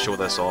show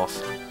this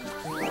off.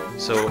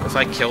 So if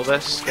I kill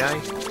this guy,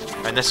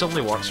 and this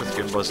only works with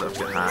Goombas that have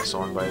got hats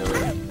on, by the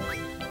way,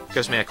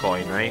 gives me a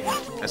coin, right?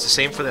 It's the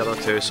same for the other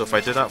two, so if I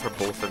do that for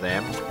both of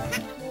them,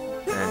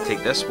 and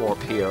take this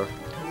warp here,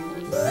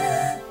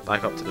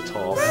 back up to the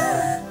top,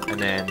 and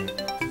then,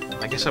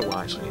 I guess I will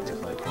actually need to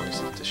collect coins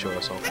to show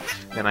us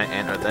off. Then I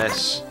enter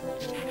this,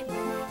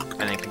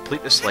 and then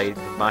complete the slide,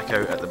 back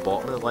out at the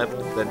bottom of the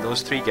level, then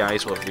those three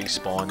guys will have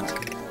respawned.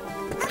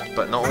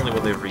 But not only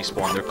will they have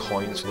respawned, their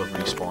coins will have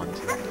respawned.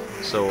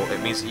 So it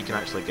means that you can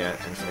actually get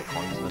infinite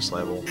coins in this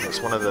level. It's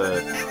one of the,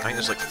 I think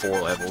there's like 4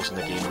 levels in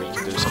the game where you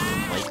can do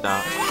something like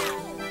that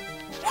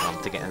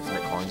to get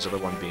infinite coins. The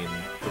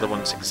other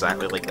one's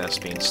exactly like this,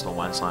 being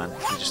Snowman's Land.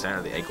 You just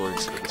enter the igloo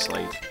instead of the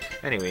slide.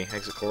 Anyway,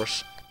 exit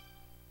course.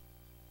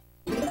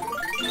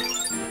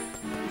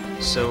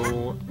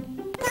 So,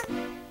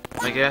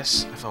 I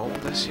guess, have I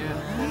opened this yet?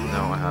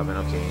 No, I haven't.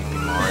 Okay,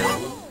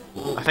 Mario.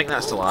 I think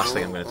that's the last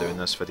thing I'm going to do in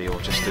this video,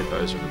 just do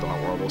Bowser in the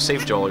Dark World. We'll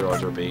save Jolly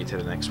Roger B to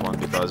the next one,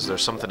 because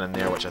there's something in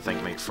there which I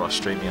think might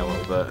frustrate me a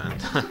little bit,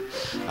 and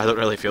I don't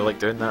really feel like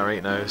doing that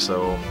right now,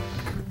 so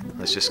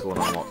let's just go and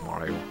unlock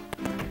Mario.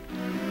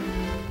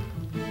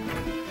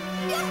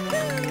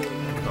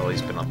 Well,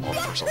 he's been unlocked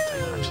for some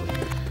time, actually.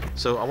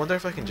 So I wonder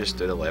if I can just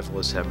do the level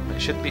as him.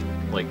 It shouldn't be,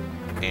 like,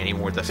 any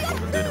more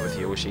difficult than doing it with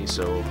Yoshi,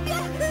 so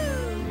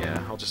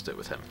yeah, I'll just do it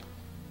with him.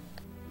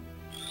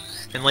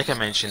 And like I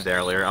mentioned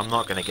earlier, I'm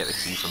not going to get the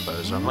key from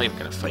Bowser. I'm not even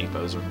going to fight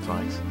Bowser, in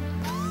fact.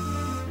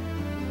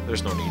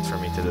 There's no need for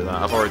me to do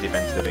that. I've already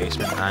been to the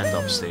basement and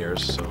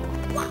upstairs, so...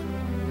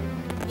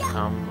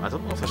 I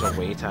don't know if there's a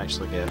way to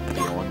actually get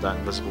beyond that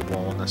invisible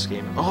wall in this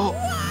game. Oh!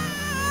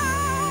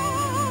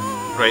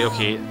 Right,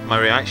 okay, my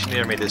reaction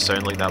there made it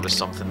sound like that was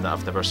something that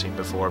I've never seen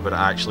before, but it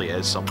actually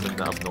is something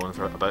that I've known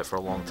about for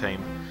a long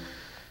time.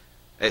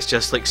 It's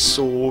just like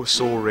so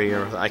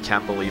rare that I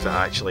can't believe it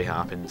actually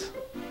happened.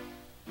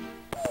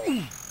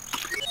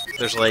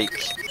 There's like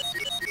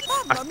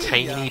a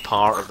tiny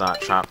part of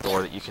that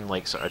trapdoor that you can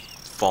like sort of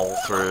fall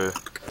through,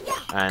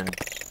 and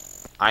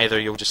either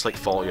you'll just like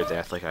fall to your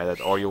death like I did,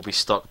 or you'll be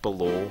stuck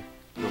below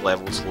the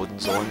level's loading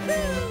zone.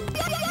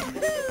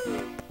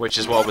 Which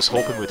is what I was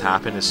hoping would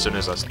happen as soon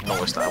as I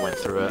noticed that I went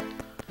through it.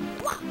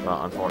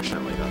 But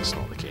unfortunately that's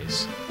not the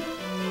case.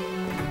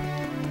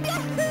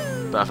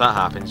 But if that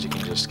happens, you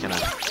can just kind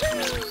of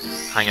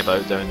hang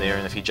about down there,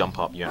 and if you jump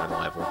up, you enter the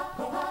level.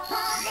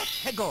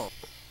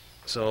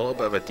 So a little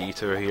bit of a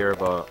detour here,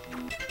 but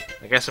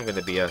I guess I'm going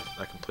to be a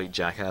complete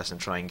jackass and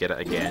try and get it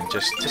again,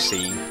 just to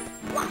see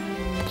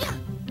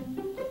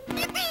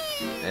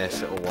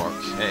if it'll work.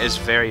 It is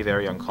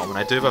very uncommon.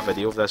 I do have a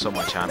video of this on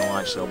my channel,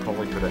 actually. I'll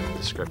probably put it in the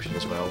description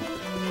as well.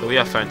 The way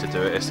I found to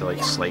do it is to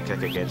like slide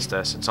kick against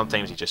this, and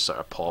sometimes he just sort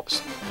of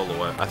pops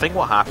below it. I think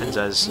what happens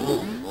is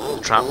the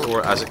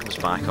trapdoor, as it comes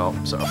back up,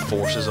 sort of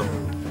forces him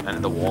into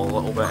the wall a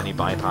little bit, and he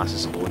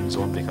bypasses the loading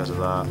zone because of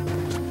that.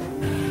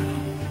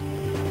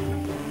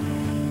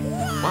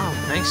 Wow,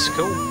 nice,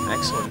 cool,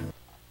 excellent.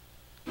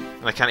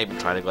 And I can't even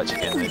try to glitch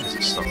again now because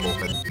it's stuck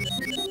open.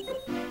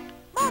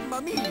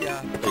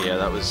 But yeah,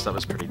 that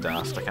was pretty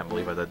daft. I can't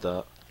believe I did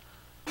that.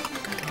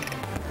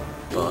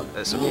 But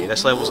it's okay.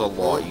 This level's a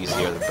lot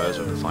easier than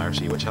Bowser the Fire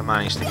Sea, which I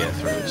managed to get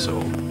through,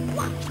 so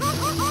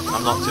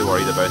I'm not too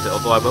worried about it.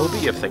 Although I will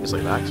be if things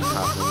like that keep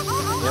happening.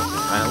 Yep,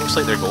 and it looks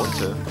like they're going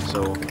to,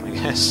 so I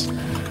guess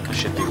I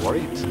should be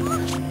worried.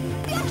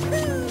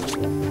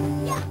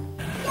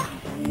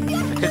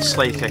 I could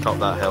slide kick up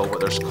that hill, but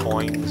there's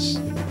coins.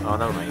 Oh,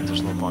 never mind,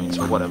 there's no coins,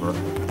 or whatever.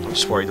 I'm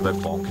just worried about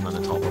bonking on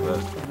the top of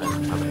it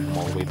and having it come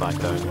all the way back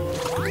down.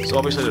 So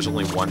obviously there's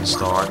only one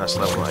star in this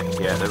level that I can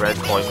get. The red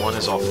coin one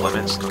is off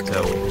limits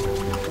until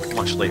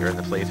much later in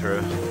the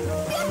playthrough.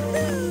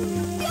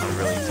 I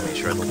really need to make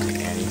sure I don't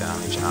take any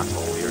damage at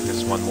all here,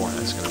 because one more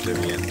hit's going to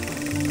do me in.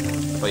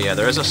 But yeah,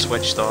 there is a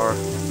switch star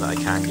that I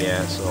can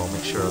get, so I'll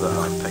make sure that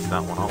I pick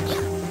that one up.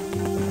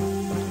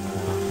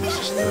 Let's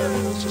just do it.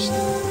 Let's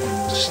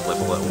just live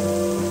a little.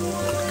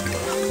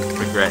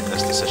 Regretting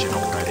this decision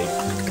already.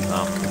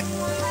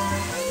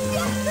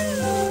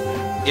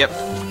 Yep.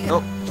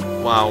 Oh,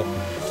 wow.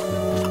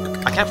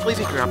 I can't believe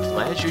he grabbed the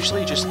ledge.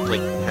 Usually he just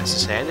like hits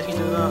his head if you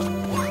do that.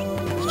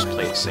 Just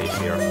play it safe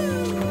here.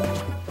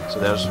 So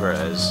there's where it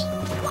is.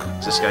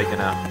 Is this guy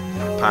gonna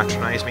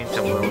patronise me and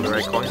tell me where all the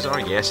red coins are?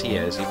 Yes, he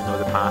is, even though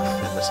the path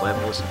in this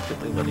level is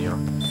completely linear.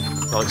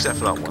 Well, except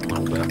for that one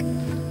little bit.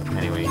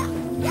 Anyway.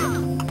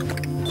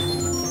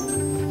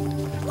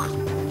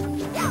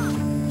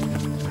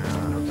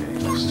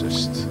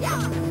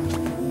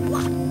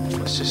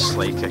 Let's just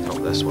slide kick up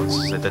this one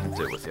since I didn't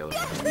do it with the other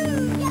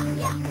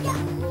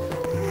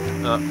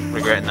one.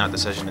 Regretting that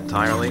decision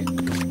entirely.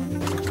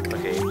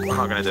 Okay, we're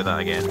not going to do that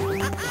again.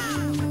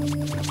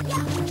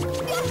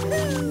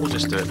 We'll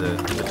just do it the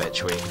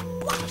bitch way.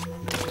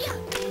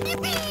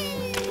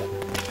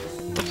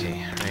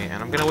 Okay, right,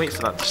 and I'm going to wait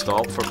for that to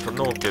stop for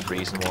no good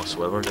reason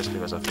whatsoever, just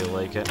because I feel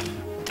like it.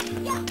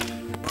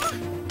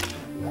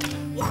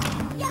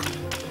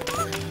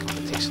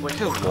 Look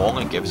how long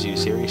it gives you,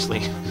 seriously.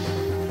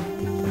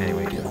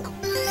 Anyway.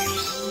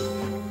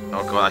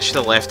 Oh god, I should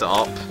have left it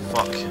up.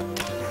 Fuck.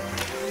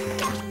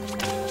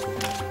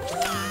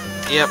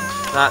 Yep,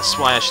 that's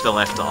why I should have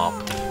left it up.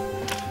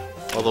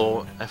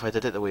 Although, if I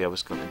did it the way I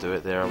was going to do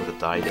it there, I would have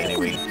died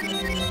anyway.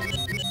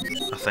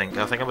 I think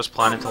I was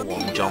planning to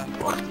long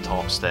jump up the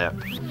top step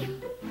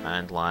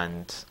and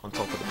land on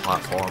top of the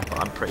platform, but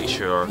I'm pretty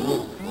sure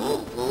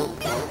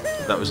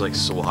that was like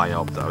so high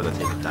up that I would have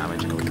taken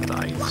damage and I would have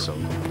died, so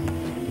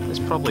it's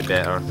probably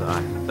better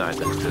that I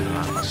didn't do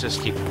that. Let's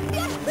just keep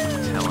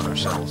telling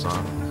ourselves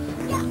that.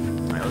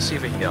 Right, let's see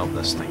if we can get up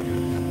this thing.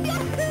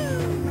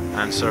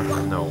 Answer,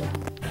 no.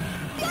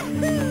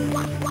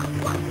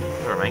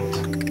 Never mind.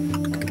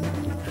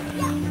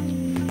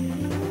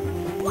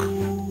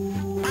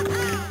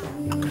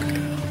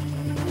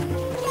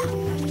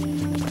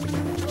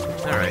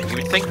 Alright, you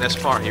would think this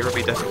part here would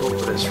be difficult,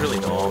 but it's really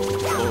not.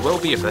 Well, it will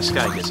be if this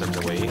guy gets in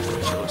the way, which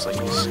it looks like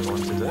he's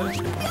going to do.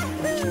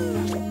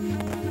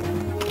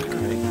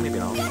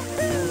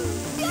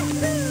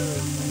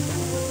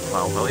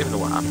 Wow, I don't even know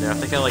what happened there. I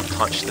think I like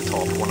touched the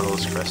top of one of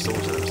those crystals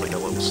and it was like a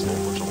little slope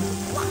or something.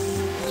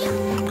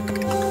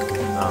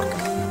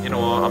 You know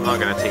what, I'm not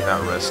going to take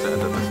that risk that I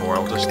did before,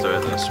 I'll just do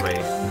it this way.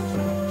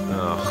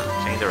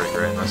 Ugh, kinda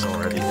regretting this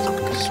already because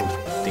I'm so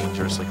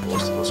dangerously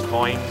close to those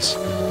coins.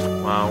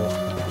 Wow.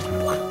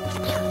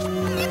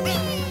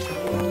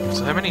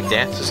 So how many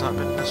deaths has that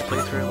been in this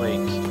playthrough? Like,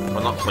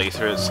 well, not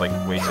playthrough, it's like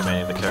way too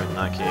many to count in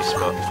that case,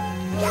 but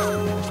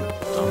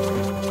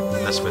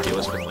in this video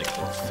it's been like,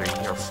 what, 3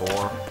 or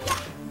 4?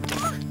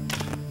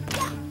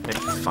 Maybe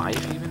 5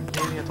 even?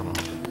 Maybe? I don't know.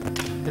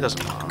 It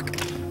doesn't matter.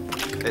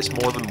 It's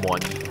more than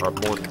 1, or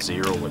more than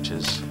 0, which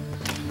is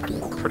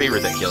pretty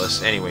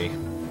ridiculous. Anyway.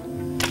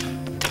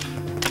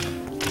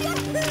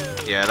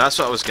 Yeah, that's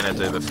what I was gonna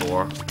do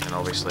before, and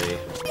obviously...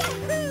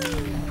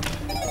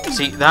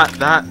 See,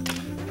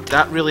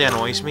 that really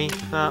annoys me,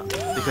 that,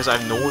 because I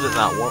know that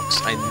that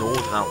works. I know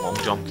that that long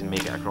jump can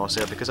make it across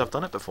there, because I've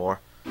done it before.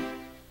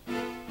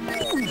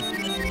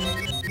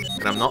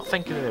 And I'm not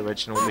thinking of the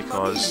original,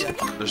 because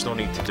there's no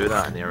need to do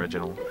that in the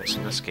original. It's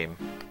in this game.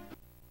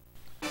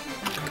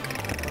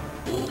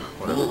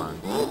 Whatever, man.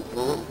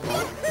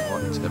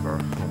 Whatever.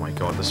 Oh my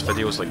god, this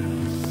video is like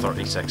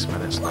 36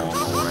 minutes long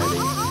already.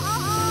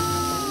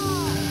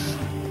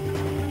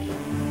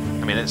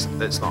 I mean,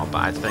 it's not a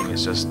bad thing,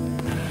 it's just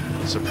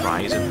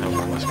surprising how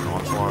long it's gone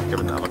on for,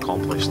 given that I've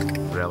accomplished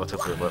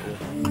relatively little.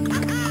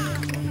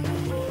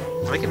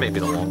 I think it might be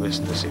the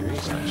longest in the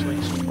series,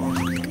 actually, so far.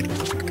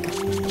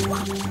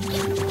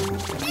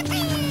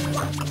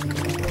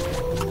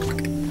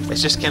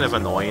 It's just kind of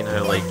annoying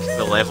how, like,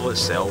 the level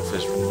itself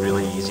is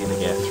really easy to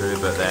get through,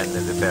 but then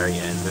at the very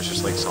end there's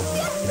just, like, some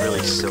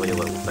really silly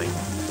little thing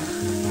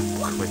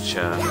which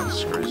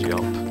screws you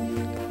up.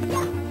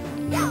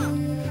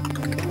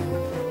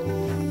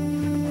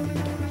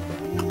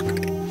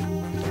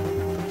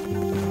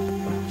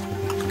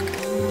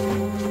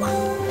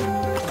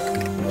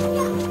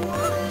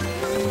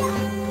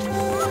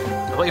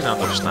 I don't even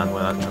understand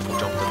why that triple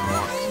jump didn't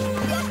work.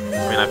 I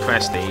mean, I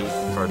pressed A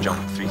for a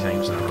jump 3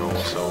 times in a row,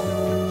 so...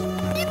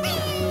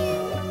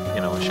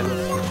 You know, I should have...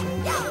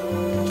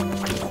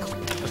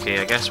 Okay,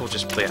 I guess we'll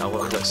just play it a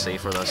little bit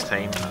safer this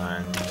time,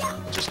 and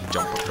just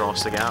jump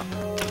across the gap.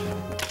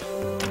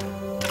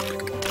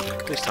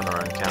 Please turn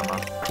around, camera.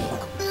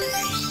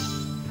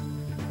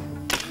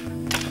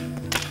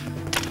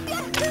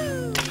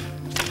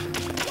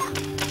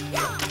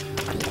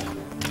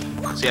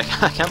 See,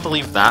 I can't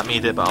believe that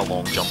made it, but a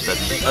long jump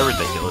didn't. How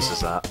ridiculous is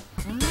that?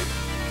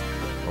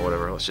 Or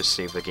whatever, let's just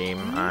save the game,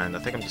 and I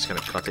think I'm just going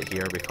to cut it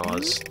here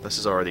because this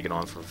has already gone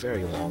on for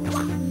very long.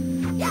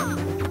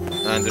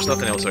 And there's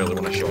nothing else I really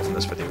want to show off in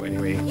this video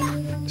anyway.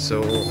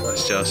 So,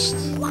 let's just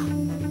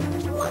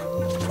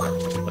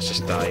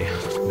die.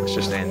 Let's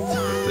just end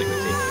with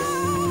dignity.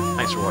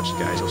 Thanks for watching,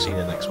 guys. I'll see you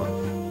in the next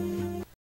one.